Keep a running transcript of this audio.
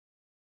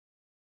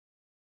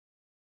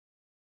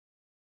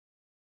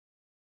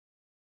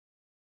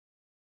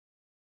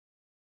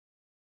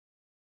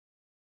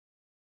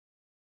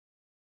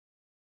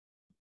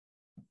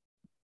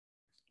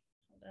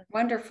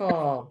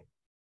Wonderful.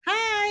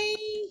 Hi.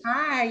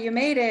 Hi, you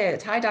made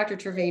it. Hi, Dr.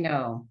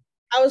 Trevino.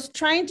 I was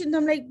trying to, and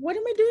I'm like, what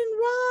am I doing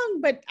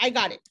wrong? But I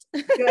got it.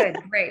 Good,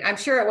 great. I'm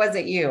sure it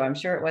wasn't you. I'm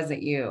sure it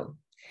wasn't you.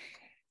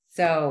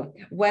 So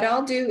what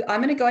I'll do,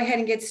 I'm going to go ahead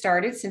and get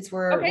started since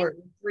Okay. we're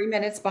 3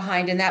 minutes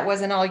behind, and that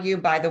wasn't all you,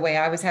 by the way.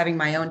 I was having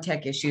my own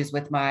tech issues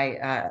with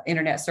my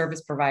internet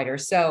service provider.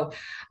 So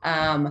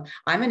I'm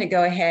going to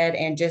go ahead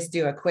and just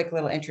do a quick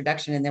little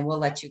introduction, and then we'll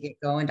let you get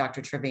going,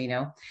 Dr.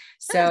 Trevino.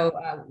 So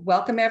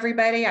welcome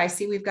everybody. I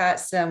see we've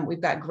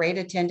got great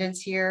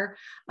attendance here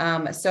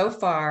so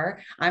far.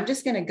 I'm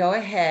just going to go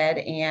ahead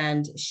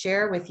and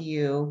share with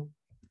you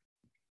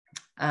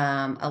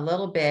a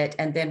little bit,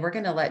 and then we're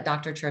going to let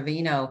Dr.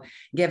 Trevino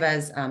give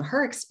us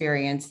her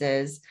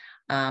experiences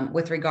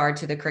with regard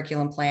to the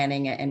curriculum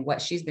planning and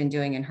what she's been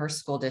doing in her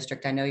school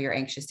district. I know you're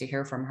anxious to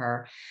hear from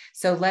her.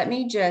 So let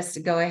me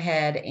just go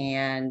ahead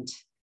and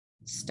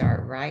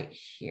start right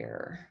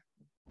here.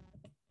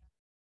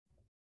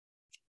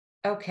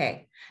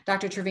 Okay,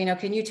 Dr. Trevino,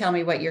 can you tell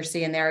me what you're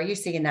seeing there? Are you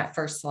seeing that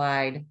first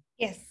slide?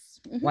 Yes.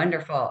 Mm-hmm.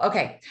 Wonderful.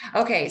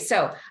 Okay.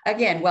 So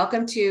again,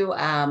 welcome to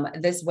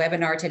this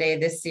webinar today,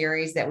 this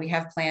series that we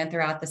have planned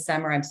throughout the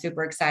summer. I'm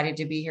super excited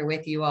to be here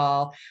with you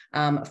all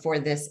for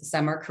this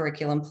summer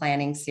curriculum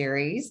planning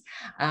series.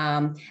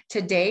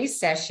 Today's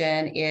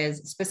session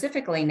is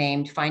specifically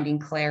named Finding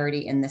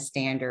Clarity in the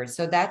Standards.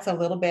 So that's a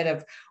little bit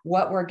of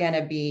what we're going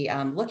to be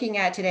looking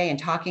at today and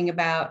talking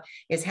about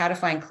is how to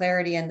find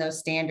clarity in those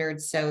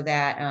standards so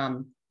that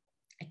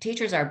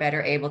teachers are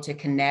better able to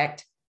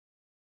connect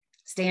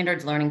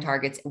standards, learning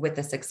targets with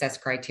the success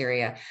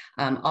criteria,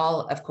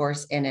 all, of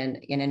course, in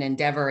an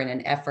endeavor and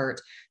an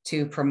effort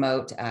to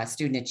promote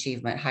student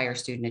achievement, higher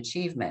student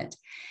achievement.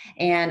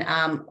 And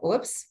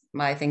whoops,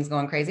 my thing's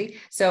going crazy.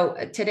 So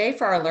today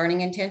for our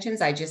learning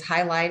intentions, I just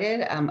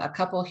highlighted a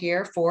couple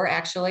here, 4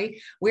 actually.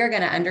 We're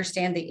going to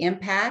understand the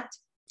impact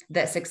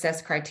that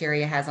success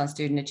criteria has on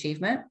student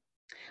achievement.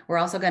 We're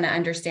also going to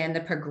understand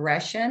the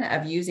progression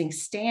of using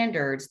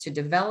standards to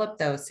develop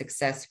those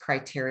success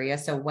criteria.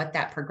 So what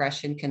that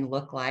progression can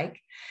look like.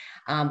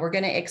 We're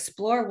going to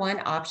explore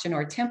one option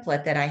or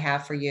template that I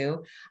have for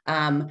you.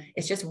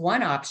 It's just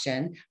one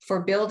option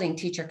for building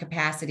teacher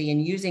capacity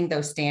and using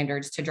those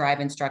standards to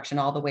drive instruction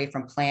all the way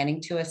from planning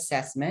to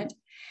assessment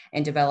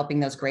and developing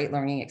those great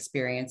learning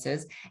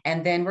experiences.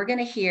 And then we're going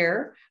to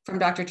hear from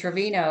Dr.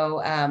 Trevino,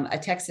 a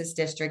Texas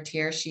district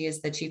here. She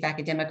is the Chief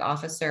Academic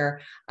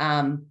Officer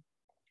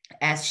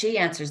as she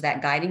answers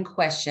that guiding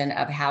question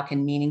of how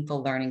can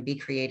meaningful learning be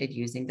created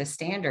using the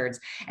standards.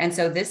 And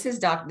so this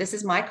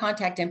is my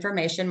contact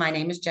information. My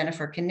name is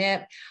Jennifer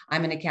Knipp.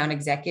 I'm an account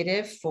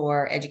executive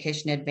for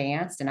Education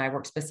Advanced, and I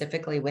work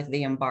specifically with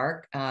the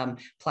Embarc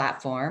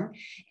platform.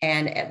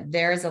 And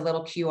there's a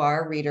little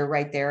QR reader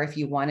right there. If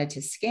you wanted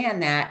to scan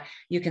that,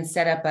 you can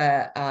set up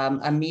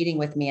a meeting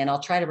with me, and I'll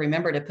try to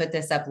remember to put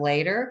this up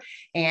later.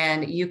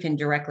 And you can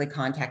directly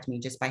contact me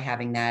just by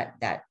having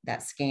that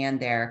scan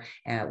there.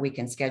 We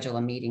can schedule a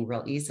meeting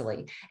real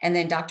easily. And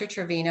then Dr.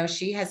 Trevino,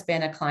 she has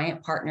been a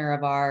client partner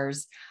of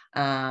ours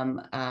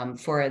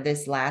for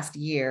this last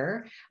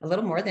year, a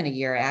little more than a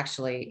year,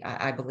 actually,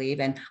 I believe.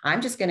 And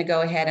I'm just going to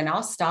go ahead and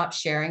I'll stop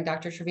sharing,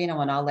 Dr.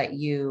 Trevino, and I'll let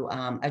you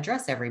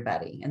address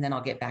everybody, and then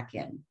I'll get back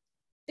in.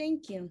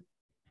 Thank you.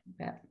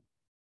 Okay.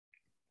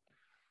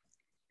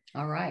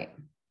 All right.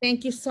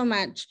 Thank you so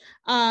much.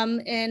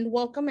 And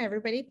welcome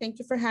everybody. Thank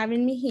you for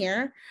having me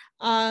here.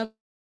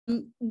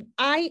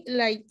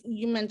 Like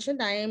you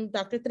mentioned, I am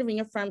Dr.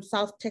 Trevino from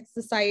South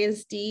Texas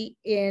ISD,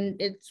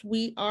 and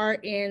we are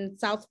in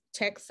South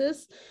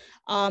Texas.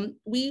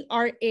 We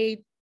are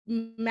a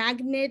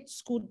magnet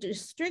school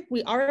district.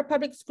 We are a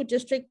public school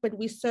district, but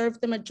we serve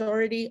the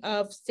majority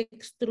of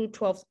 6th through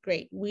 12th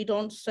grade. We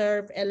don't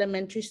serve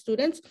elementary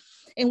students,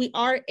 and we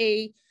are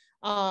a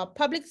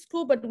public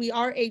school, but we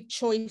are a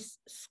choice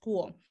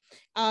school.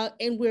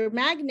 And we're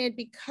magnet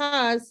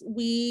because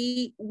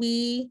we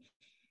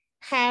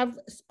have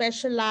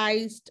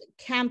specialized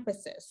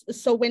campuses.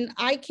 So when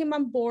I came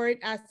on board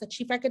as the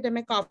Chief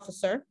Academic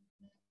Officer,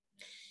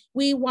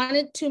 we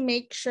wanted to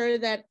make sure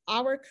that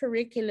our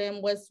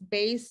curriculum was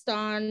based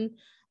on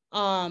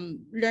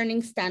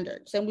learning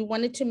standards. And we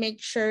wanted to make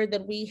sure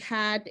that we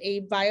had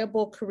a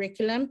viable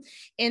curriculum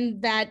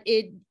and that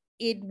it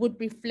would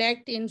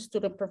reflect in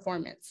student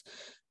performance.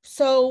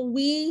 So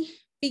we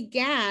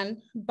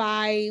began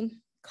by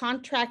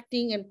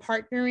contracting and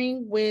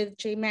partnering with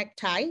J.Mac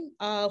Tai,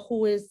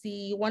 who is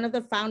one of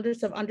the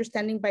founders of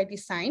Understanding by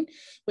Design,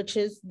 which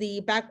is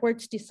the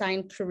backwards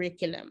design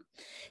curriculum.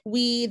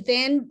 We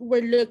then were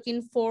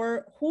looking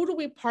for who do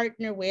we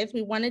partner with.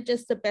 We wanted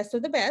just the best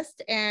of the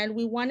best, and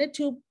we wanted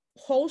to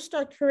host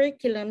our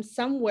curriculum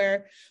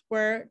somewhere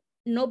where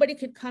nobody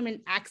could come and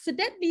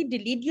accidentally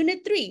delete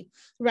Unit 3,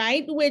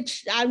 right?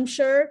 Which I'm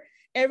sure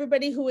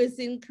everybody who is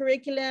in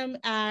curriculum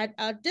at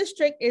a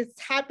district, it's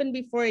happened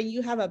before, and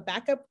you have a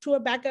backup to a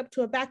backup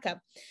to a backup.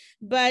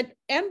 But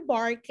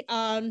Embarc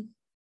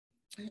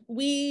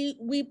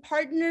we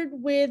partnered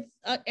with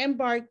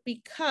Embarc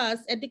because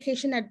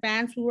Education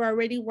Advanced, we were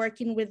already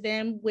working with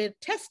them with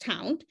Test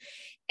Hound.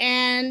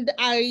 And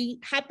I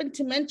happened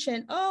to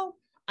mention, oh,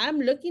 I'm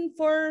looking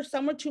for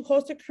someone to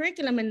host a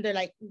curriculum. And they're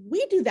like,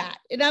 we do that.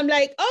 And I'm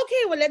like,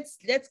 okay, well,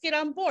 let's get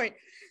on board.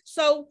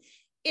 So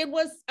it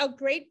was a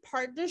great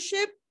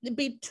partnership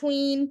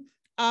between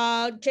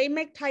Jay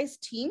McTie's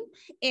team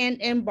and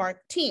Embarc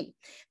team.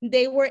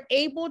 They were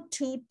able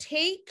to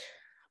take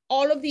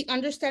all of the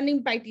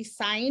understanding by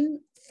design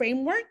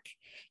framework,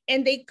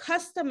 and they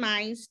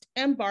customized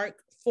Embarc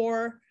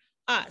for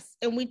us.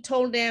 And we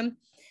told them,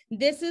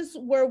 this is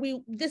what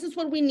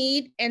we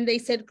need. And they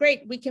said,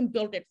 great, we can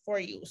build it for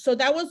you. So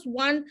that was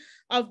one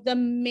of the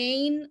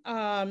main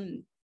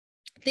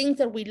things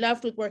that we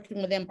loved with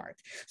working with Embarc.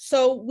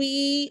 So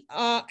we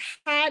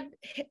had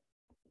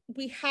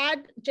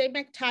Jay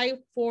McTie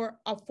for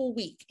a full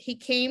week. He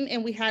came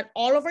and we had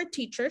all of our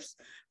teachers,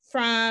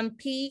 from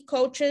PE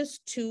coaches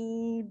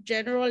to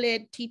general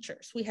ed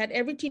teachers. We had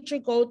every teacher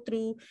go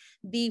through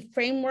the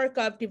framework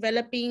of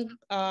developing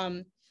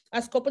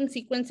a scope and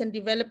sequence and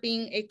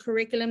developing a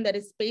curriculum that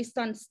is based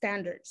on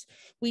standards.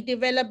 We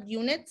developed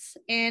units,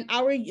 and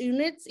our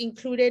units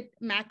included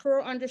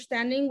macro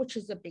understanding, which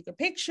is a bigger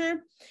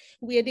picture.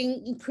 It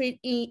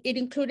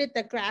included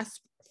the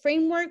GRASP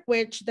framework,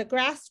 which the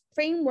GRASP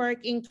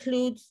framework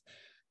includes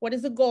what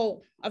is the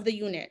goal of the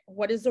unit?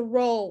 What is the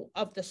role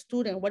of the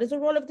student? What is the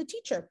role of the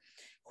teacher?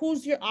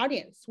 Who's your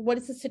audience? What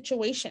is the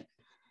situation?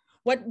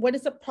 What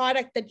is the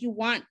product that you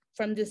want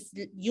from this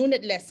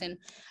unit lesson?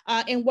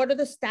 And what are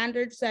the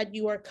standards that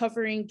you are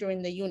covering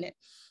during the unit?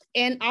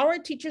 And our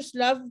teachers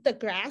love the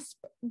GRASP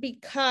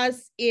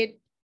because it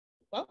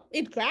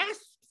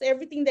grasps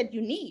everything that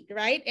you need,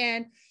 right?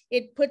 And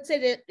it puts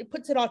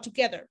it all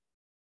together.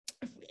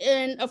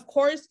 And of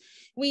course,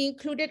 we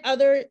included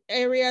other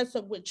areas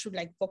of which,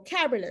 like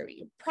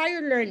vocabulary,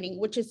 prior learning,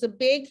 which is a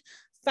big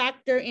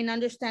factor in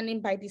understanding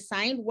by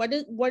design. What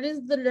is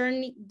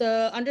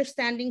the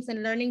understandings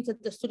and learnings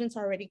that the students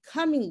are already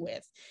coming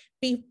with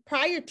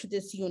prior to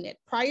this unit,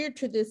 prior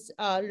to this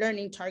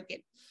learning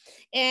target?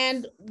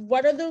 And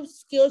what are those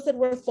skills that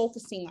we're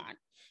focusing on?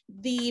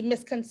 The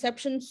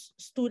misconceptions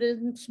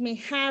students may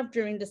have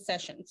during the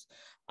sessions.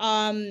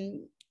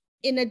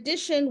 In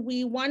addition,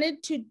 we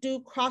wanted to do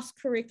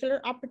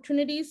cross-curricular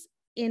opportunities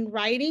in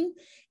writing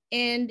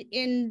and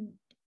in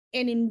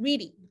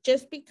reading,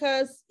 just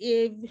because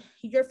if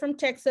you're from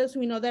Texas,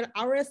 we know that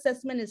our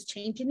assessment is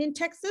changing in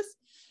Texas,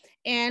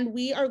 and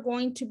we are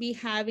going to be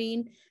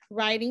having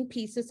writing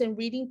pieces and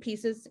reading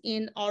pieces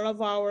in all of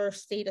our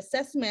state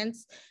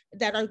assessments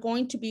that are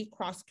going to be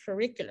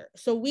cross-curricular.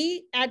 So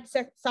we at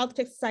South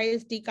Texas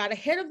ISD got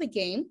ahead of the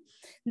game.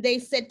 They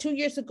said 2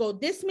 years ago,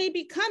 this may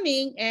be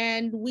coming,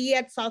 and we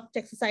at South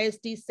Texas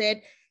ISD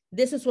said,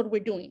 this is what we're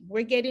doing.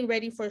 We're getting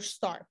ready for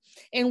STAR.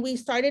 And we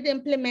started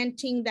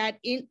implementing that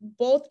in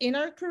both in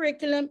our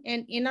curriculum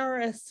and in our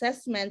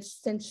assessments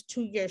since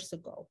 2 years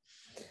ago.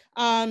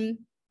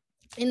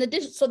 In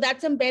addition, so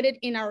that's embedded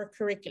in our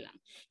curriculum.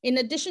 In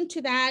addition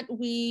to that,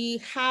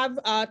 we have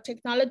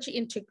technology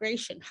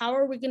integration. How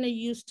are we going to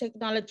use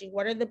technology?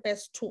 What are the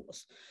best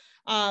tools?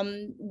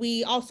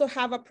 We also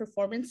have a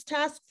performance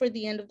task for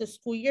the end of the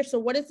school year. So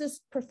what is this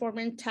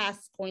performance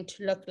task going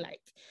to look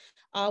like?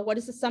 What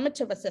is the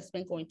summative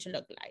assessment going to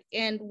look like?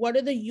 And what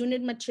are the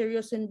unit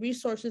materials and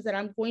resources that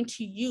I'm going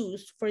to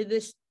use for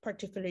this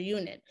particular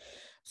unit?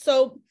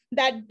 So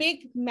that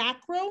big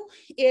macro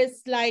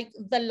is like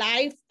the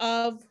life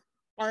of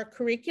our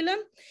curriculum.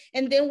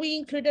 And then we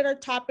included our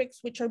topics,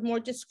 which are more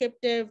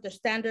descriptive, the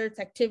standards,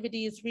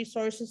 activities,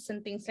 resources,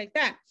 and things like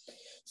that.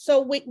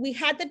 So we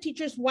had the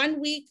teachers 1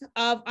 week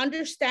of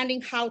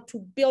understanding how to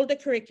build a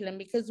curriculum,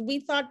 because we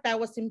thought that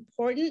was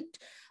important.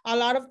 A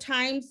lot of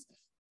times,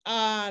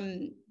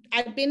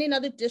 I've been in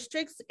other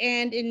districts,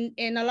 and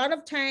in a lot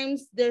of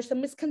times there's a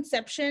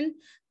misconception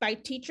by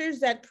teachers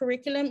that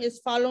curriculum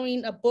is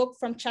following a book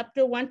from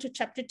chapter 1 to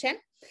chapter 10.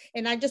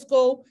 And I just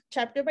go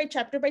chapter by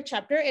chapter by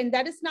chapter, and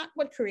that is not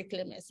what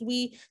curriculum is.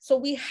 So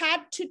we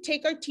had to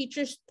take our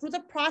teachers through the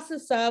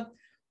process of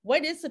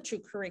what is a true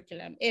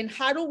curriculum, and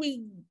how do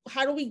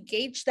we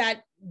gauge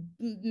that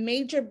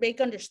major big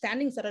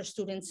understandings that our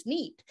students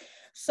need.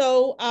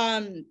 So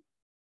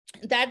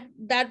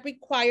that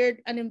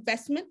required an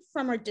investment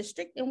from our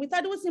district, and we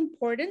thought it was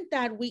important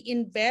that we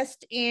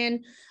invest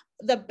in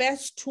the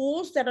best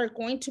tools that are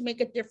going to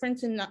make a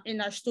difference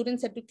in our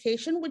students'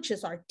 education, which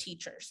is our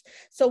teachers.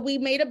 So we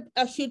made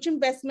a huge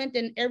investment,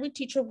 and every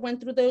teacher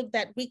went through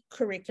that week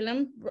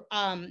curriculum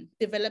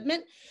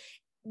development.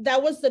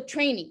 That was the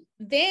training.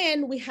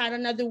 Then we had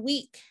another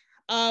week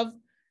of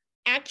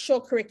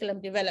actual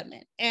curriculum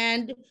development.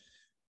 And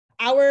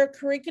our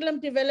curriculum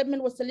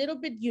development was a little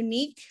bit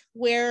unique,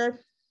 where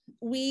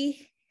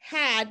we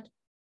had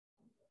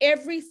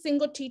every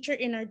single teacher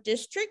in our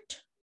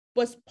district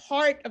was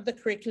part of the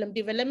curriculum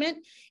development,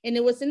 and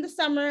it was in the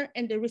summer,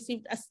 and they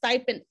received a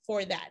stipend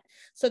for that.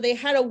 So they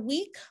had a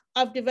week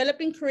of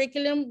developing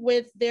curriculum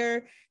with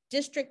their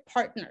district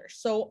partners.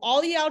 So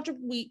all the algebra,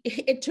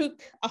 it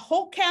took a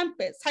whole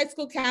campus, high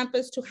school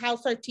campus, to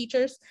house our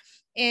teachers.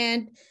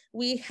 And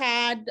we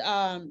had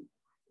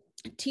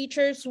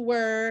teachers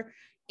were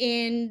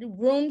in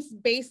rooms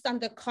based on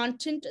the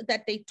content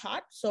that they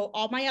taught. So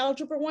all my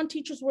Algebra 1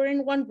 teachers were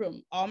in one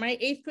room. All my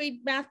 8th grade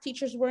math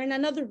teachers were in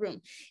another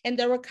room. And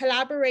they were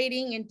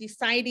collaborating and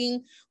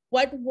deciding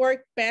what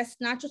worked best,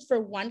 not just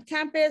for one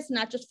campus,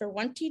 not just for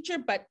one teacher,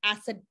 but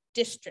as a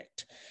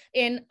district.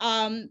 And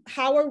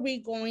how are we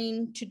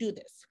going to do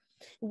this?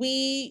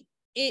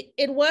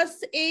 It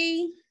was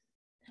a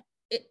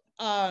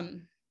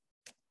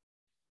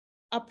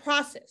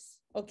process.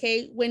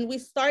 Okay, when we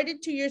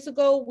started 2 years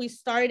ago, we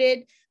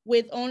started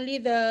with only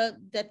the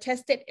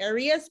tested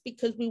areas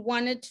because we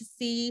wanted to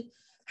see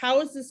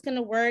how is this going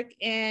to work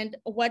and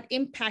what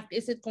impact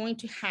is it going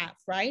to have,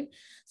 right?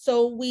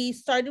 So we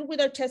started with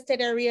our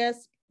tested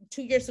areas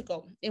 2 years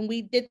ago, and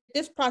we did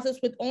this process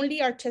with only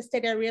our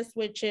tested areas,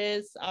 which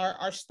is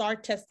our STAR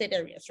tested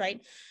areas, right?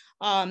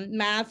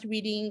 Math,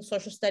 reading,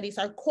 social studies,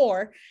 our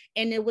core,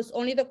 and it was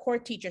only the core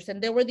teachers,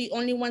 and they were the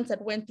only ones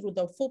that went through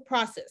the full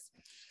process.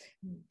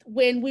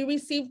 When we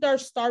received our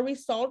STAR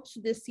results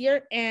this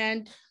year,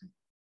 and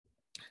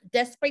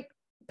despite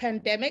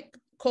pandemic,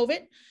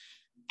 COVID,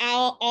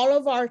 all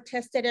of our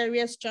tested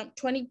areas jumped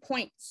 20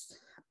 points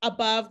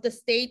above the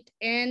state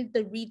and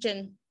the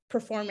region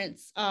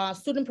performance,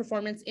 student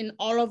performance in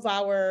all of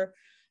our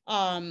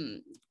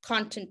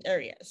content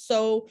areas.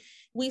 So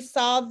we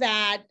saw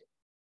that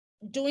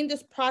doing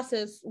this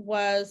process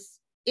was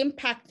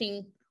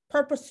impacting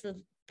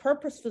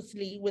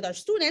purposefully with our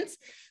students.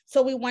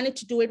 So we wanted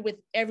to do it with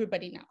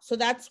everybody now. So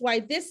that's why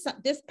this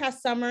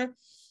past summer,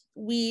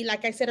 we,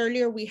 like I said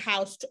earlier, we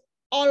housed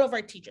all of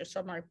our teachers,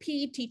 from our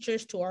PE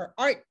teachers to our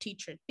art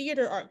teacher,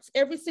 theater arts.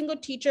 Every single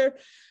teacher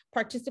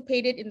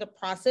participated in the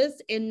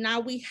process. And now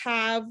we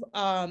have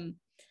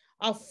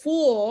a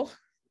full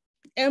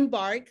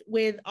Embarc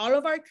with all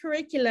of our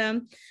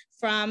curriculum,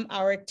 from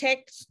our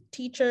tech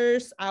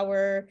teachers,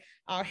 our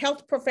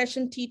health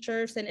profession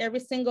teachers, and every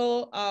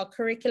single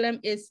curriculum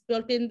is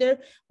built in there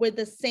with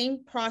the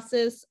same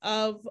process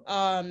of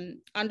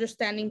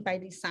understanding by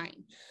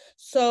design.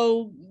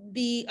 So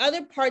the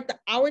other part that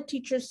our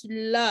teachers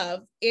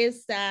love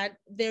is that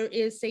there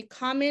is a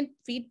comment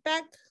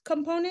feedback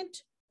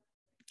component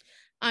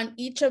on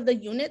each of the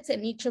units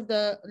and each of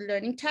the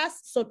learning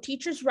tasks. So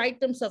teachers write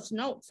themselves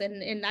notes,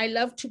 and I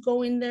love to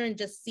go in there and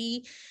just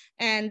see,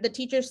 and the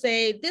teachers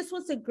say, this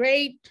was a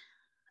great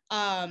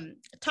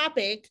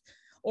topic,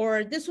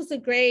 or this was a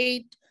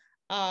great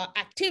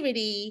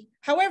activity.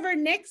 However,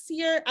 next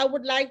year I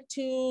would like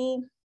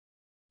to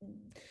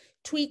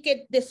tweak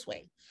it this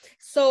way.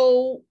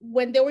 So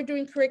when they were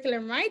doing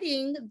curriculum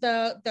writing,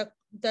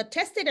 the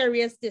tested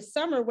areas this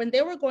summer, when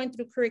they were going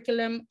through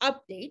curriculum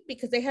update,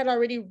 because they had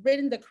already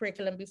written the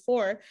curriculum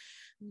before,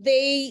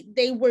 they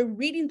were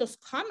reading those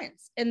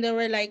comments, and they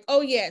were like, oh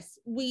yes,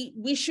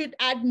 we should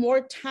add more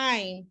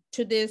time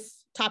to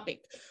this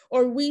topic,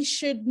 or we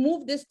should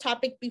move this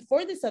topic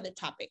before this other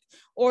topic,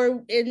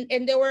 or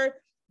and they were,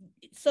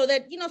 so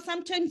that, you know,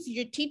 sometimes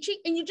you're teaching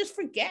and you just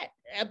forget.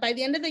 By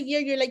the end of the year,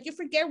 you're like, you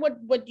forget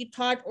what you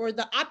taught, or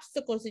the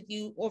obstacles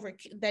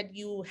that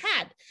you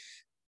had.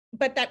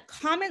 But that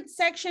comment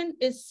section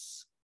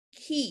is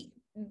key,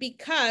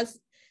 because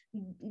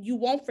you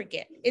won't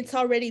forget. It's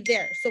already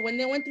there. So when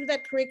they went through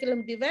that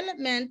curriculum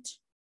development,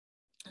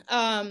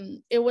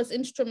 it was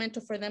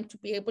instrumental for them to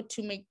be able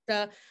to make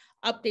the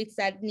updates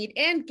that need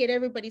and get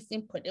everybody's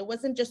input. It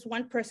wasn't just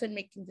one person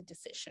making the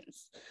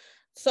decisions.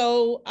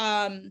 So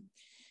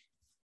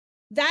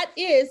that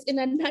is, in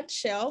a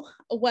nutshell,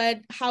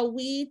 how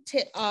we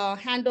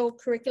handle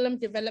curriculum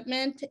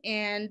development,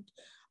 and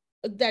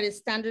that is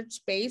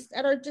standards-based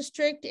at our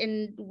district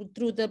and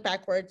through the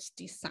backwards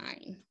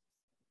design.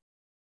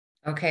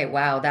 Okay,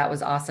 wow, that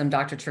was awesome,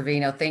 Dr.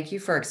 Trevino. Thank you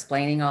for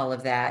explaining all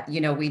of that.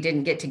 You know, we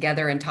didn't get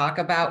together and talk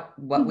about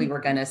what we were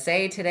going to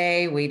say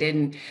today. We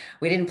didn't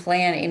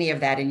plan any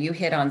of that, and you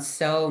hit on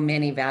so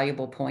many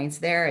valuable points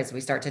there as we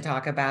start to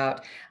talk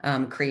about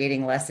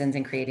creating lessons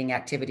and creating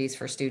activities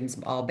for students,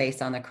 all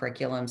based on the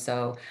curriculum.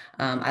 So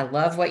I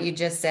love what you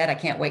just said. I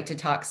can't wait to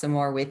talk some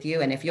more with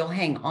you. And if you'll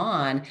hang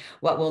on,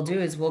 what we'll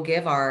do is we'll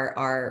give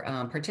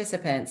our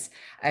participants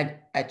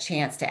a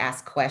chance to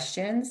ask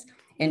questions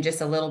in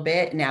just a little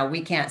bit. Now, we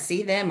can't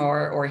see them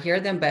or hear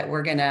them, but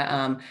we're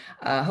gonna,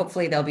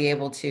 hopefully they'll be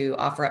able to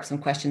offer up some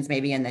questions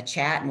maybe in the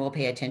chat, and we'll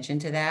pay attention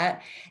to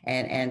that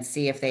and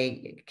see if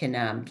they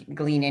can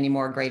glean any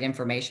more great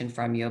information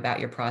from you about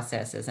your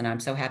processes. And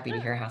I'm so happy to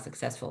hear how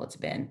successful it's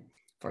been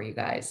for you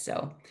guys.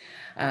 So,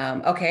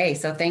 okay,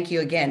 so thank you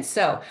again.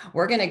 So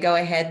we're gonna go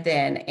ahead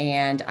then,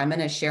 and I'm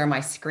gonna share my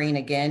screen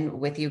again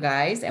with you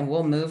guys, and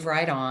we'll move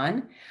right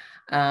on.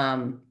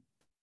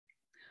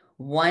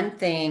 One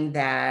thing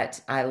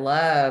that I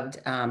loved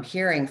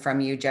hearing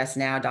from you just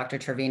now, Dr.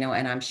 Trevino,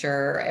 and I'm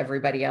sure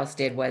everybody else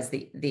did, was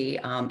the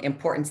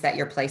importance that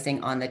you're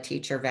placing on the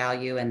teacher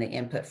value and the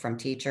input from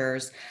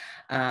teachers.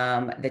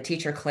 The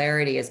teacher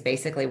clarity is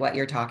basically what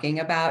you're talking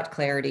about,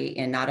 clarity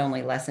in not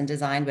only lesson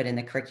design, but in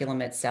the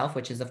curriculum itself,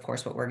 which is of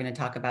course what we're going to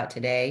talk about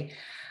today.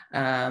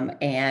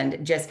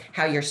 And just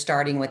how you're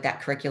starting with that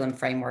curriculum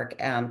framework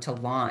to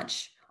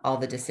launch all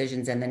the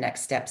decisions and the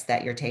next steps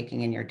that you're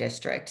taking in your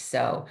district.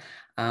 So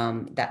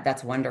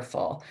that's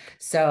wonderful.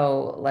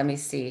 So let me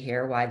see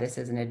here why this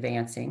isn't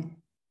advancing.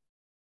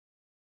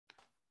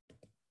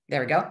 There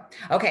we go.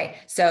 Okay,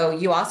 so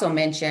you also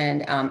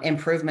mentioned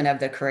improvement of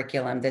the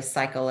curriculum, this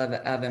cycle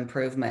of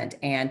improvement.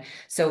 And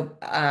so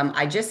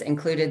I just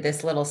included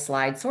this little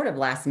slide sort of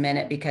last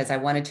minute because I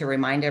wanted to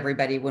remind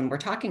everybody when we're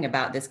talking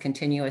about this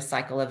continuous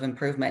cycle of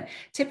improvement,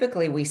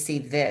 typically we see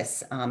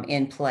this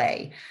in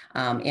play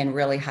in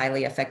really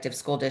highly effective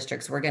school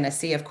districts. We're going to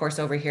see, of course,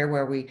 over here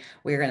where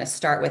we're going to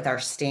start with our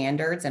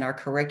standards and our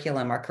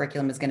curriculum. Our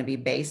curriculum is going to be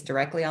based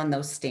directly on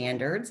those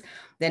standards.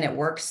 Then it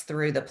works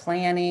through the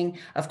planning,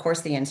 of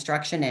course, the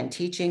instruction and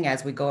teaching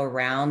as we go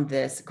around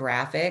this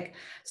graphic.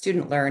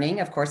 Student learning,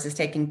 of course, is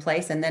taking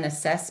place, and then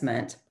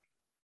assessment.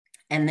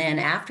 And then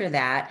after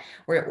that,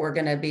 we're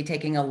going to be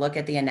taking a look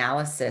at the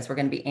analysis. We're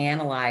going to be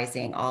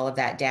analyzing all of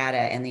that data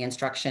and the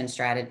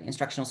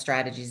instructional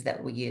strategies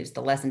that we use,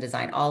 the lesson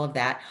design, all of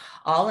that,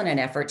 all in an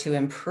effort to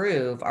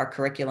improve our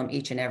curriculum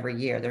each and every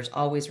year. There's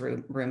always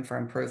room for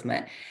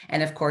improvement.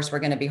 And of course, we're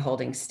going to be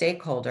holding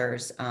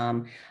stakeholders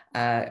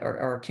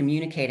or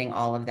communicating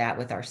all of that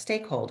with our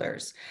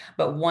stakeholders.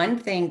 But one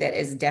thing that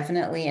is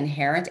definitely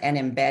inherent and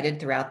embedded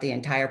throughout the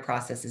entire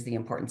process is the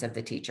importance of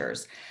the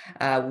teachers.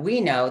 We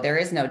know, there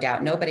is no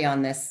doubt, nobody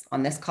on this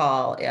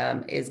call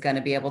is going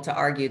to be able to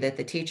argue that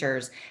the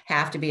teachers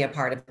have to be a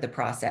part of the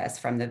process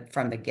from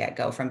the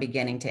get-go, from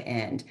beginning to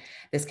end.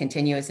 This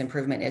continuous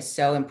improvement is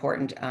so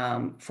important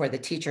for the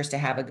teachers to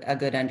have a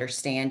good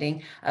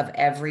understanding of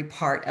every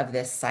part of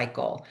this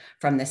cycle,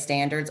 from the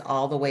standards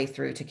all the way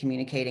through to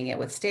communicating it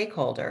with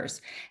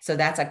stakeholders. So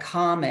that's a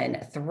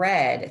common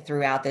thread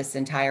throughout this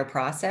entire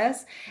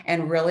process.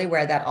 And really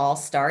where that all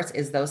starts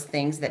is those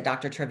things that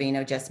Dr.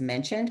 Trevino just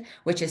mentioned,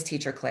 which is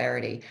teacher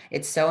clarity.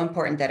 It's so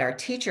important that our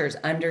teachers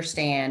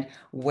understand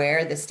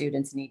where the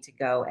students need to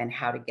go and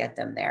how to get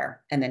them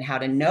there, and then how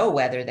to know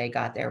whether they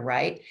got there,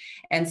 right?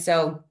 And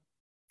so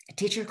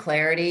teacher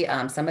clarity,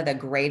 some of the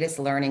greatest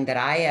learning that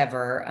I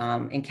ever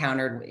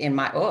encountered in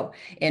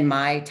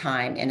my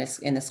time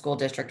in the school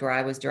district where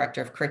I was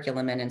director of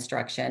curriculum and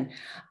instruction,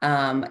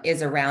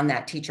 is around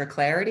that teacher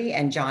clarity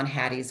and John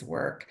Hattie's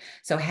work.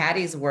 So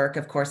Hattie's work,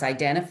 of course,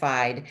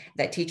 identified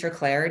that teacher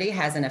clarity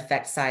has an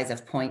effect size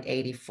of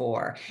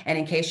 0.84. And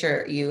in case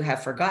you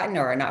have forgotten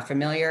or are not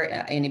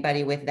familiar,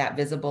 anybody with that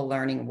visible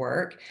learning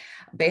work,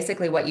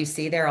 basically what you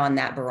see there on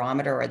that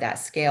barometer, or that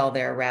scale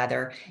there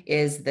rather,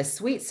 is the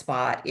sweet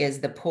spot is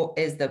the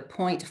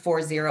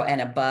 0.40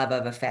 and above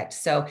of effect.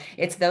 So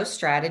it's those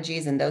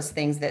strategies and those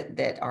things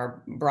that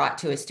are brought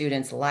to a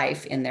student's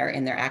life in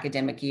their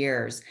academic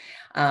years,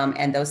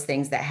 and those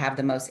things that have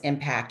the most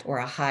impact or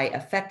a high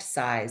effect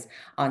size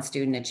on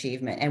student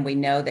achievement. And we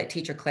know that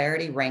teacher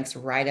clarity ranks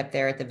right up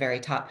there at the very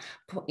top.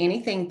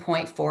 Anything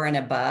 0.4 and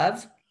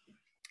above,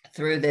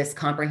 through this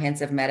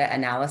comprehensive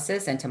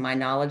meta-analysis, and to my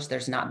knowledge,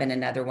 there's not been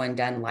another one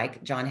done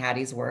like John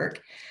Hattie's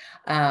work.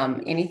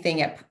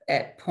 Anything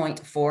at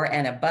 0.4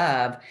 and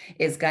above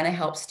is going to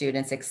help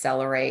students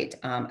accelerate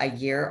a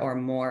year or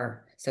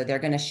more. So they're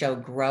going to show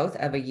growth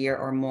of a year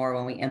or more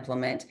when we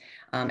implement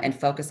and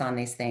focus on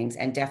these things.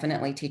 And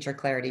definitely teacher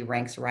clarity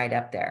ranks right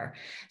up there.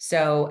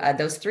 So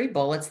those 3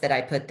 bullets that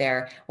I put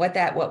there, what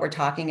we're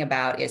talking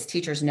about is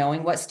teachers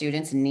knowing what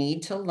students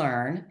need to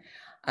learn,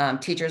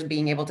 teachers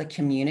being able to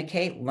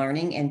communicate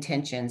learning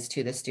intentions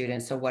to the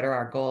students. So what are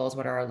our goals?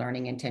 What are our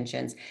learning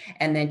intentions?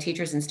 And then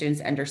teachers and students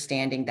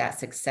understanding that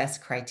success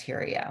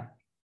criteria.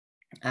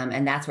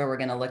 And that's where we're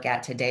going to look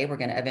at today. We're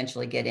going to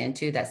eventually get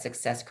into that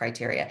success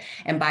criteria.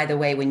 And by the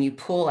way, when you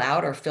pull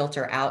out or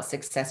filter out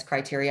success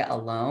criteria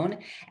alone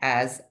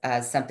as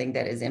something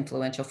that is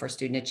influential for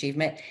student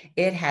achievement,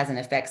 it has an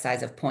effect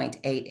size of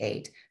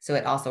 0.88. So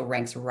it also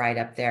ranks right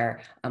up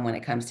there when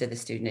it comes to the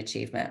student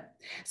achievement.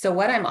 So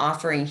what I'm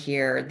offering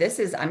here,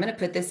 I'm going to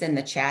put this in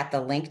the chat,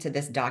 the link to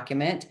this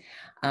document.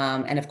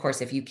 And of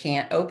course, if you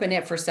can't open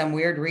it for some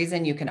weird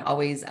reason, you can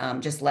always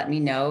just let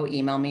me know,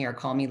 email me or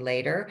call me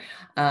later,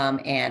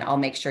 and I'll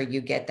make sure you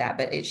get that.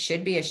 But it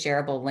should be a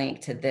shareable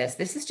link to this.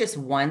 This is just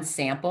one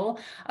sample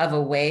of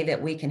a way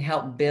that we can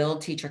help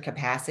build teacher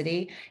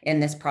capacity in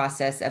this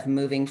process of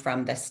moving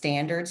from the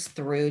standards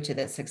through to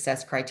the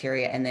success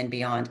criteria and then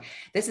beyond.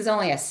 This is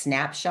only a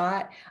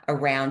snapshot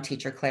around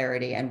teacher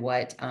clarity and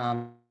what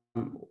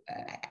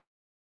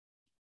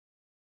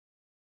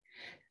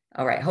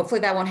all right, hopefully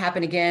that won't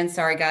happen again.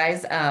 Sorry,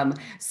 guys.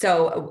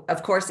 So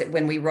of course,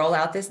 when we roll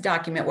out this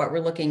document, what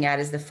we're looking at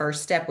is the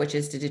first step, which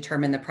is to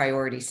determine the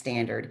priority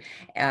standard.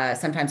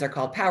 Sometimes they're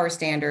called power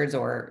standards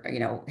or,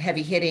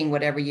 heavy hitting,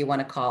 whatever you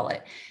want to call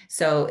it.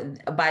 So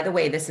by the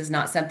way, this is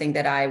not something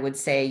that I would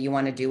say you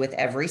want to do with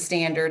every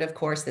standard. Of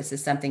course, this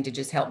is something to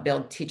just help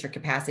build teacher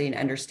capacity and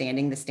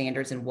understanding the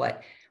standards and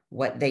what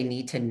what they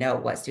need to know,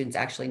 what students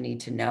actually need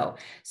to know.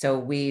 So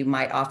we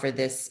might offer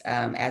this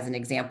as an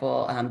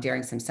example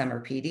during some summer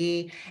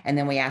PD, and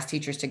then we ask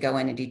teachers to go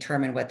in and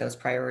determine what those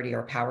priority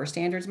or power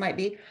standards might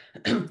be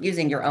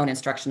using your own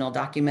instructional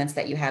documents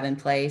that you have in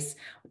place,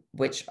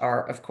 which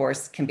are, of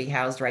course, can be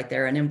housed right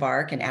there in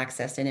Embarc and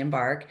accessed in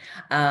Embarc,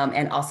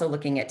 and also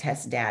looking at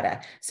test data.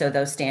 So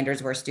those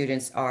standards where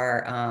students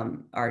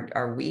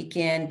are weak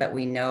in, but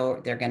we know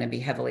they're going to be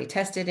heavily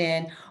tested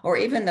in, or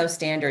even those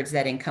standards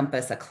that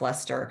encompass a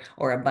cluster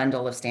or a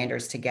bundle of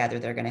standards together,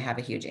 they're going to have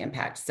a huge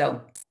impact.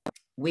 So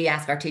we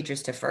ask our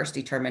teachers to first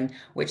determine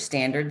which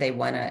standard they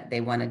want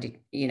to,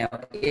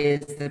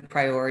 is the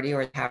priority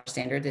or the power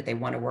standard that they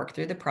want to work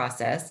through the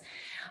process.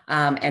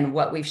 And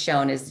what we've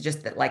shown is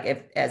just that,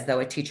 like, as though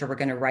a teacher were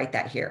going to write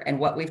that here. And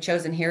what we've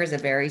chosen here is a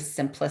very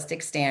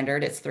simplistic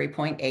standard. It's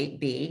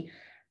 3.8B.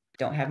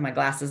 Don't have my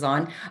glasses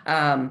on.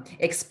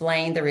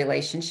 Explain the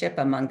relationship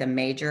among the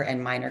major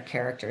and minor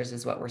characters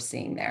is what we're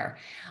seeing there.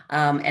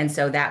 And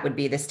so that would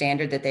be the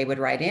standard that they would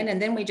write in.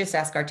 And then we just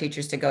ask our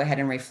teachers to go ahead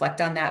and reflect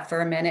on that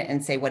for a minute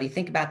and say, what do you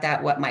think about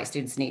that? What might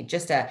students need?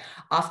 Just a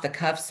off the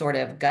cuff sort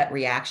of gut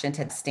reaction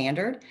to the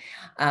standard.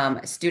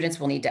 Students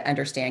will need to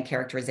understand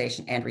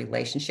characterization and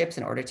relationships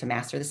in order to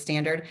master the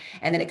standard.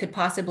 And then it could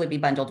possibly be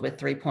bundled with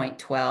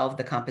 3.12,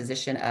 the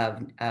composition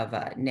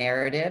of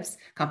narratives,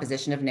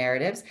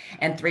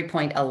 and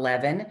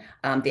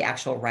 3.11, the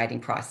actual writing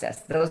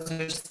process. Those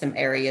are some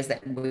areas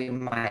that we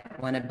might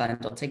want to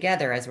bundle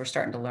together as we're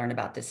starting to learn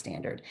about this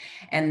standard.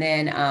 And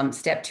then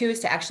step 2 is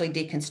to actually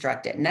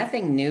deconstruct it.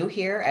 Nothing new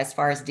here as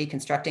far as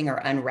deconstructing or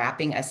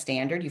unwrapping a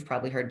standard. You've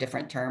probably heard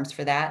different terms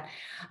for that.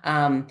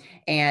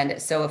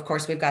 And so, of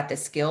course, we've got the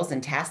skills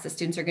and tasks that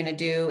students are going to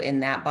do in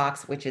that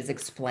box, which is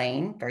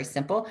explain, very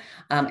simple.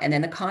 And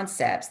then the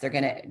concepts, they're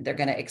going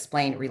to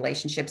explain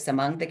relationships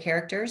among the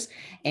characters,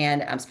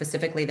 and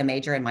specifically the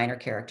major and minor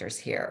characters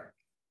here.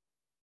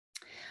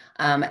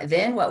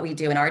 Then what we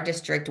do in our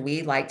district,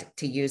 we like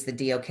to use the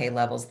DOK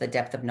levels, the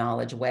depth of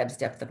knowledge, Webb's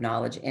depth of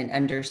knowledge in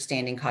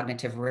understanding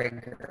cognitive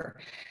rigor.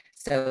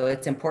 So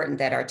it's important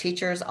that our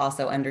teachers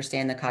also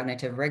understand the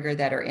cognitive rigor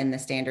that are in the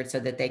standard so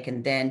that they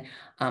can then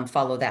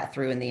follow that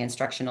through in the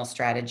instructional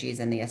strategies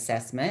and the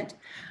assessment,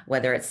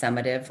 whether it's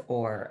summative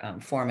or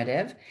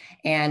formative.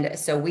 And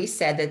so we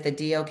said that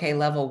the DOK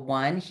level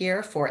 1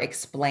 here for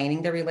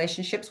explaining the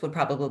relationships would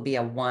probably be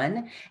a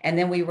 1. And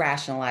then we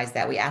rationalize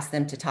that. We ask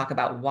them to talk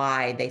about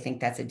why they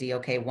think that's a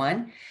DOK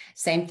 1.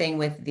 Same thing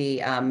with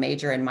the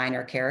major and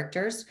minor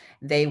characters.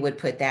 They would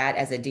put that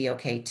as a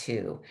DOK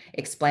 2.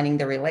 Explaining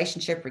the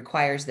relationship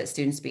requires that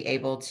students be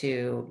able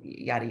to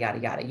yada, yada,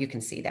 yada. You can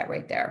see that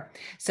right there.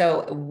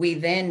 So we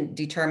then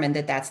determined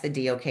that that's the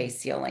DOK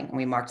ceiling, and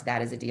we marked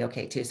that as a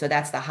DOK 2. So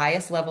that's the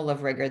highest level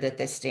of rigor that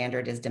this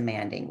standard is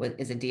demanding,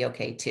 is a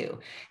DOK 2. And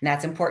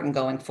that's important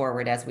going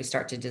forward as we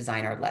start to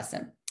design our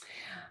lesson.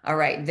 All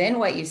right, then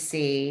what you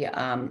see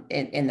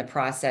in the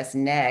process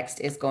next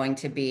is going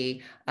to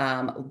be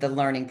the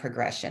learning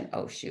progression.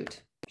 Oh,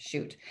 shoot,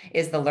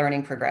 is the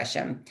learning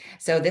progression.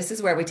 So this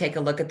is where we take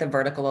a look at the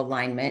vertical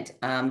alignment,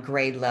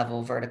 grade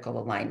level vertical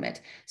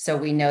alignment. So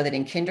we know that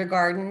in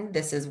kindergarten,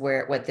 this is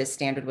what this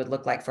standard would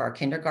look like for our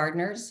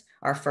kindergartners,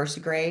 our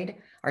first grade,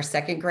 our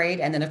second grade,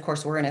 and then of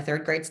course we're in a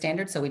third grade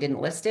standard, so we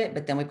didn't list it,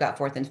 but then we've got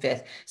fourth and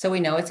fifth. So we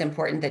know it's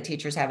important that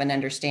teachers have an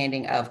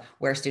understanding of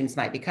where students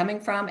might be coming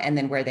from and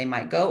then where they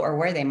might go or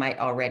where they might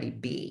already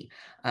be.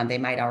 They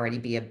might already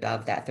be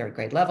above that third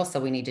grade level, so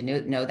we need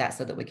to know that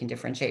so that we can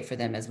differentiate for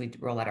them as we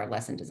roll out our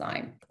lesson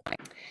design.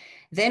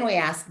 Then we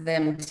ask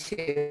them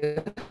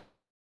to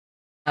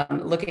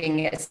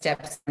looking at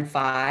step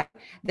 5,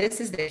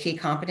 this is the key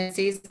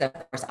competencies. Of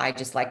course, I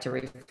just like to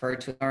refer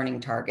to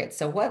learning targets.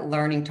 So what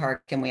learning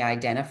target can we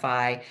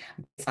identify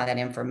based on that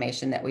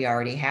information that we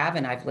already have?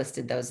 And I've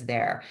listed those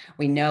there.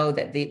 We know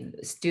that the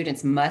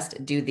students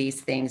must do these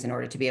things in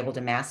order to be able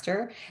to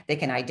master. They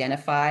can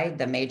identify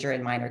the major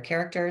and minor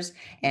characters,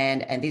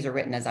 and these are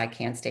written as I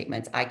can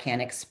statements. I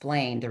can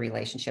explain the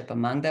relationship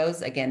among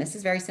those. Again, this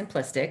is very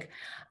simplistic.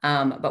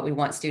 But we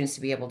want students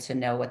to be able to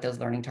know what those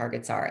learning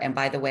targets are. And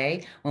by the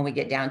way, when we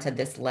get down to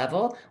this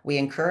level, we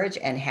encourage,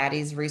 and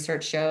Hattie's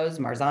research shows,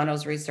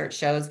 Marzano's research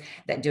shows,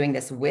 that doing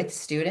this with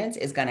students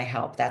is going to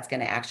help. That's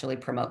going to actually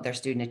promote their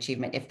student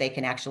achievement if they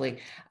can actually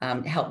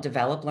help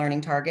develop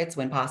learning targets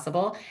when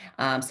possible.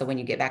 So when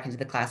you get back into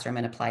the classroom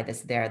and apply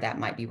this there, that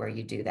might be where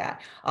you do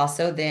that.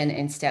 Also then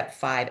in step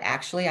 5,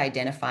 actually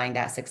identifying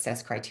that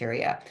success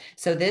criteria.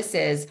 So this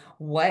is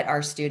what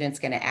our students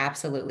going to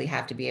absolutely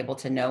have to be able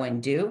to know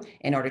and do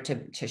in order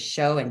to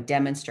show and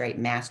demonstrate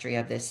mastery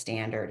of this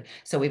standard.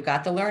 So we've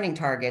got the learning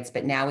targets,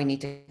 but now we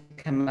need to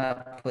come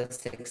up with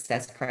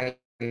success criteria.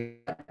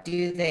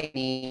 Do they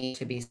need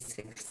to be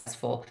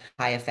successful?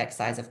 High effect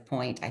size of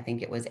point, I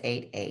think it was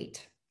 8.8.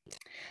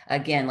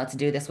 Again, let's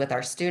do this with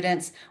our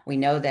students. We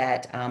know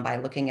that by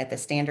looking at the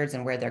standards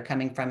and where they're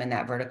coming from in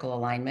that vertical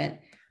alignment,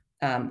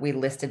 we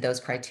listed those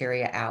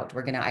criteria out.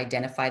 We're going to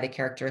identify the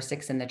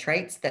characteristics and the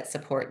traits that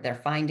support their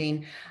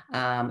finding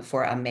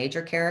for a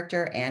major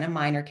character and a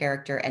minor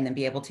character, and then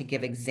be able to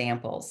give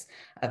examples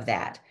of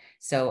that.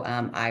 So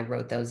I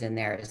wrote those in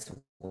there as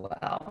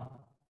well.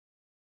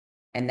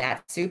 And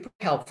that's super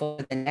helpful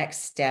for the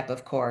next step,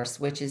 of course,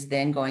 which is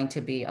then going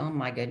to be, oh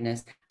my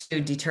goodness, to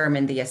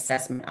determine the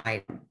assessment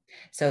item.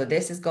 So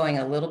this is going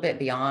a little bit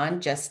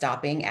beyond just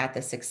stopping at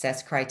the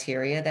success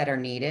criteria that are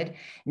needed.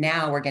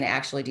 Now we're going to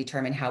actually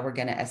determine how we're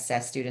going to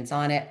assess students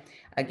on it.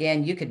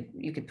 Again, you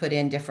could put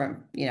in different,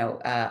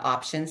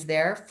 options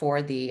there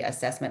for the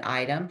assessment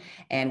item.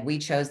 And we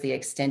chose the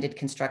extended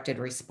constructed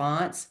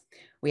response.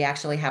 We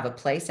actually have a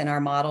place in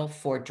our model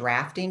for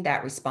drafting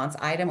that response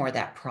item or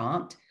that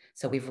prompt.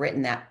 So we've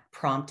written that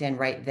prompt in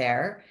right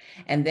there.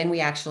 And then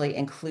we actually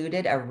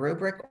included a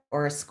rubric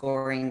or a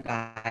scoring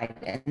guide.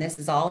 And this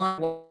is all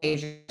on one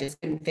page, just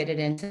couldn't fit it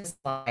into the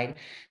slide.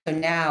 So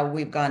now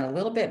we've gone a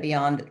little bit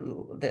beyond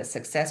the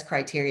success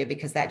criteria,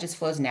 because that just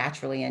flows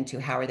naturally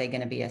into how are they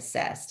going to be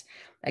assessed.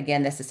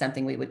 Again, this is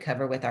something we would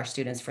cover with our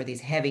students for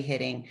these heavy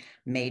hitting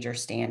major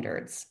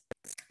standards.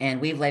 And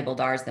we've labeled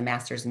ours the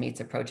masters meets,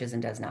 approaches,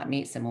 and does not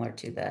meet, similar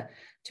to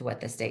what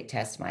the state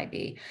test might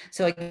be.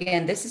 So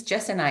again, this is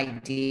just an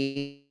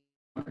idea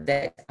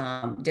that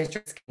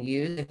districts can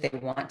use if they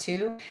want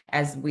to,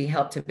 as we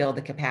help to build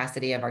the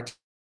capacity of our team.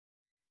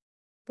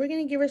 We're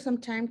going to give her some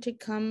time to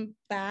come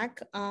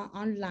back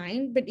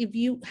online, but if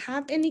you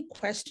have any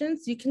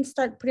questions, you can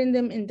start putting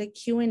them in the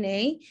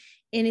Q&A.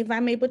 And if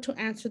I'm able to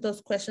answer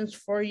those questions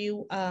for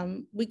you,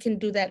 we can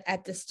do that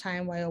at this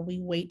time while we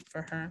wait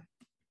for her.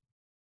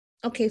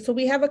 Okay, so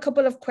we have a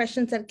couple of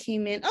questions that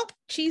came in. Oh,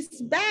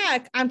 she's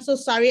back. I'm so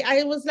sorry.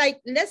 I was like,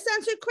 let's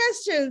answer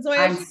questions. So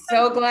I'm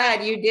so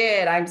glad you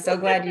did. I'm so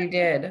glad you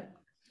did.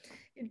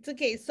 It's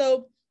okay.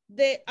 So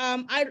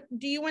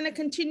do you want to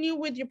continue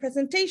with your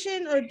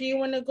presentation, or do you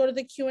want to go to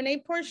the Q&A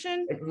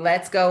portion?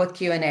 Let's go with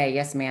Q&A.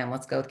 Yes, ma'am.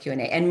 Let's go with Q&A.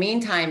 And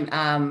meantime,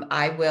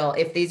 I will,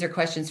 if these are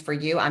questions for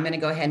you, I'm going to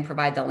go ahead and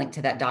provide the link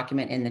to that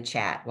document in the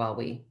chat while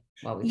we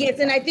yes,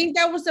 and I think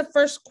that was the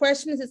first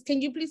question. Is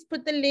can you please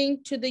put the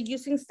link to the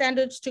using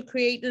standards to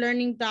create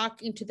learning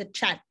doc into the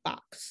chat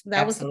box?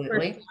 That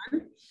Absolutely. was the first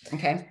one.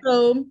 Okay.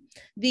 So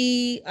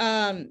the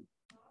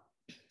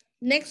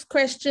next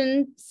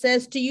question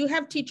says, do you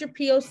have teacher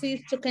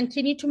POCs to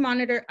continue to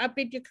monitor,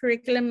 update your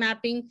curriculum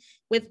mapping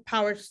with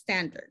power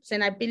standards?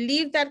 And I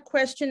believe that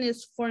question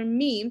is for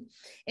me.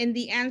 And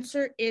the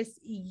answer is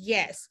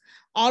yes.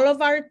 All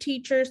of our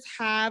teachers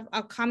have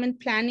a common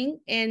planning,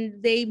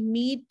 and they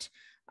meet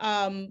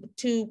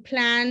to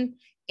plan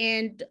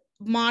and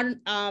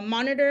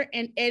monitor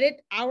and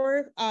edit.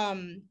 Our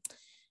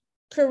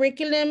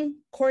curriculum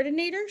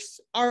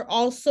coordinators are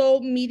also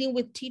meeting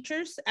with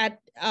teachers at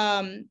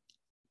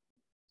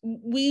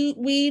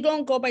we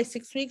don't go by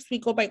 6 weeks, we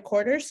go by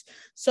quarters.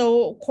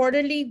 So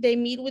quarterly they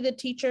meet with the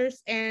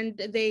teachers and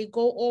they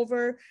go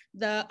over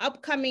the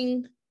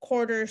upcoming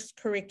quarter's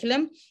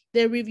curriculum.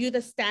 They review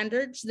the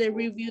standards, they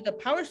review the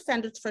power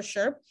standards for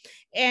sure,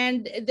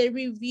 and they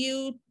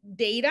review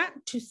data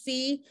to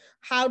see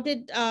how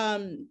did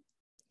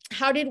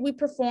we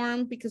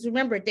perform, because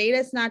remember, data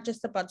is not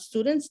just about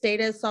students,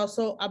 data is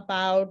also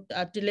about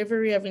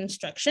delivery of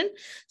instruction.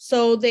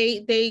 So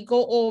they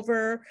go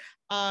over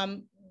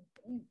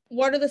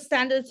what are the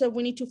standards that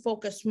we need to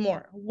focus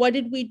more? What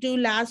did we do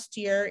last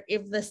year?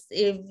 If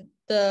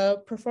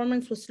the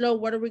performance was low,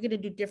 what are we going to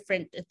do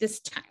different at this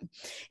time?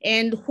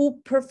 And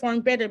who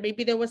performed better?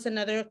 Maybe there was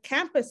another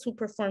campus who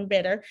performed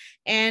better.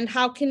 And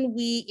how can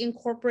we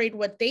incorporate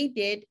what they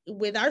did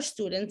with our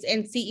students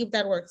and see if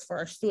that works for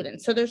our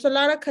students? So there's a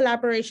lot of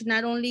collaboration,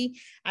 not only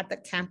at the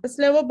campus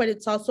level, but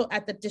it's also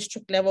at the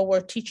district level,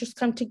 where teachers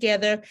come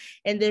together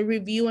and they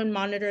review and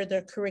monitor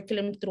their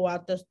curriculum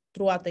throughout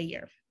the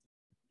year.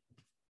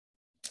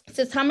 It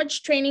says, how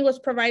much training was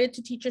provided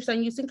to teachers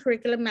on using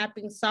curriculum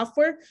mapping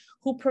software?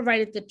 Who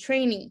provided the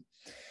training?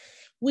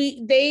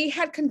 They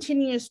had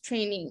continuous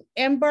training.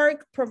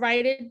 Embarc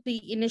provided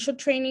the initial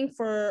training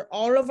for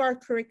all of our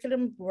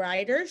curriculum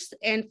writers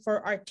and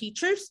for our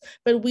teachers,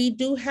 but we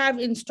do have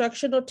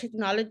instructional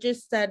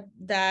technologists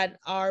that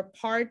are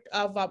part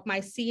of my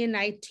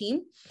CNI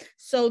team.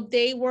 So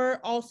they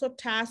were also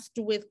tasked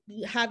with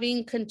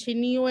having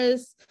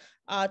continuous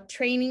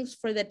trainings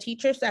for the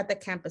teachers at the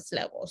campus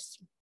levels.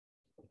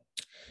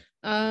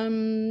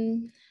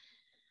 Okay,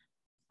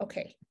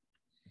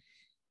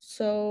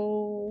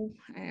 so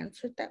I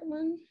answered that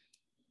one.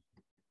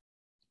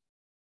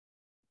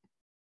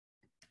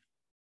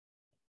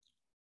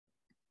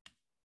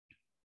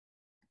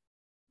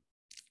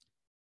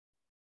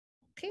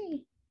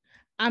 Okay,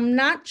 I'm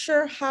not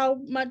sure how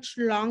much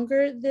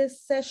longer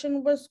this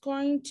session was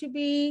going to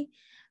be.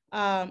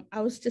 I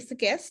was just a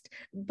guest,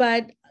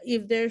 but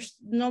if there's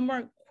no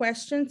more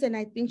questions, and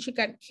I think she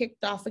got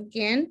kicked off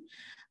again,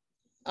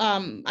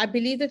 I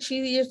believe that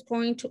she is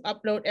going to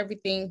upload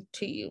everything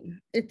to you.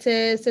 It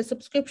says a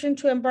subscription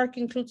to Embarc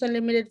includes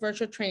unlimited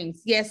virtual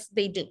trainings. Yes,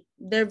 they do.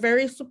 They're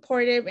very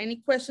supportive. Any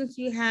questions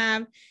you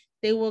have,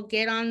 they will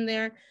get on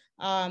there.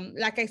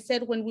 Like I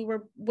said, when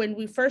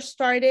we first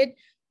started,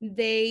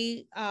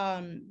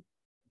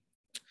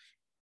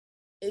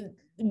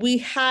 we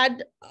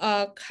had,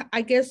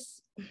 I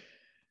guess,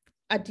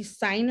 a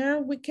designer,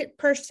 we could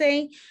per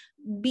se,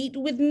 meet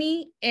with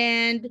me,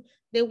 and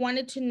they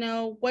wanted to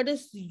know, what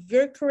does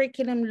your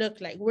curriculum look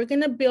like? We're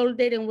going to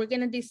build it and we're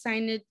going to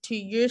design it to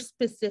your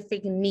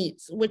specific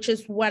needs, which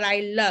is what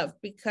I love,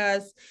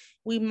 because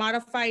we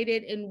modified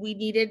it and we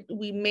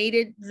made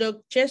it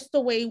look just the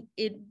way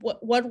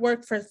what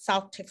worked for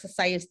South Texas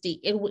ISD.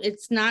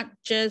 It's not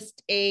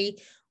just a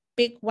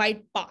big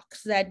white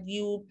box that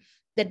you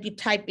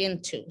type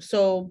into.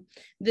 So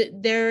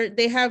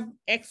they have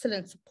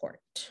excellent support.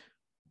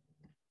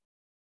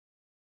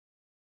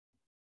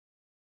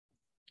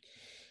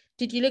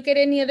 Did you look at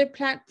any other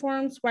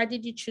platforms? Why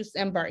did you choose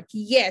Embarc?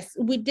 Yes,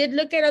 we did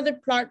look at other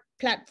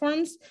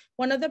platforms.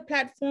 One of the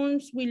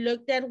platforms we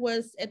looked at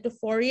was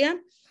Eduphoria.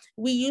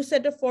 We use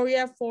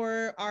Eduphoria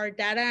for our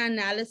data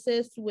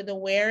analysis with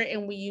Aware,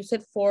 and we use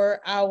it for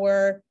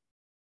our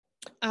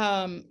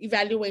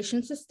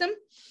evaluation system.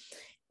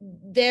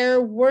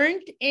 There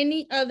weren't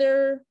any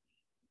other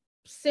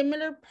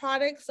similar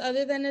products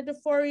other than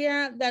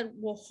Eduphoria that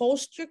will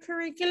host your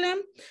curriculum.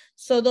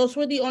 So those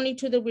were the only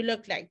two that we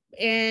looked like.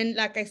 And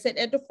like I said,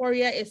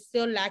 Eduphoria is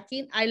still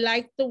lacking. I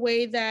like the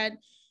way that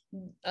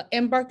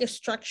Embarc is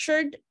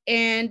structured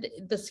and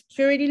the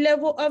security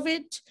level of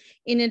it.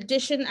 In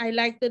addition, I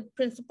like that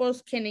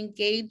principals can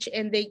engage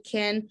and they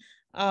can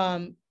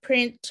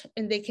print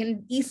and they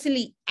can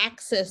easily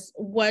access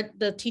what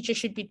the teacher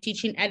should be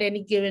teaching at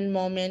any given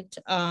moment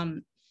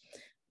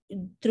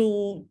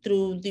through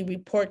the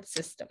report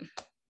system.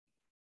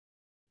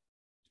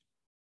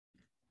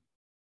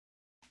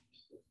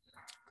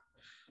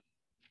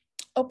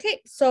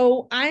 Okay,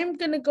 so I'm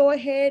gonna go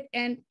ahead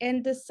and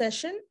end this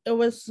session. It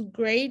was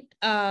great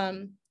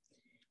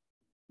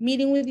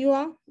meeting with you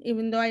all,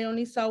 even though I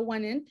only saw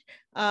one end,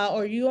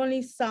 or you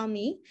only saw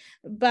me.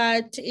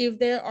 But if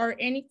there are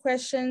any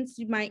questions,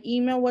 my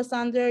email was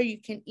on there. You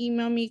can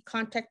email me,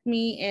 contact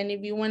me, and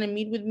if you wanna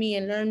meet with me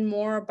and learn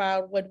more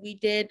about what we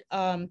did,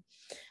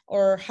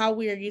 or how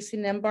we are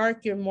using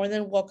Embarc, you're more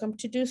than welcome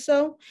to do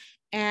so.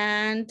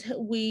 And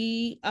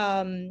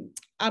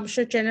I'm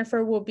sure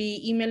Jennifer will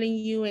be emailing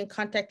you and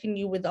contacting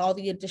you with all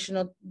the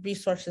additional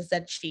resources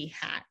that she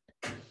had.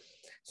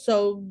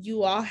 So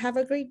you all have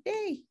a great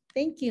day.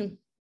 Thank you.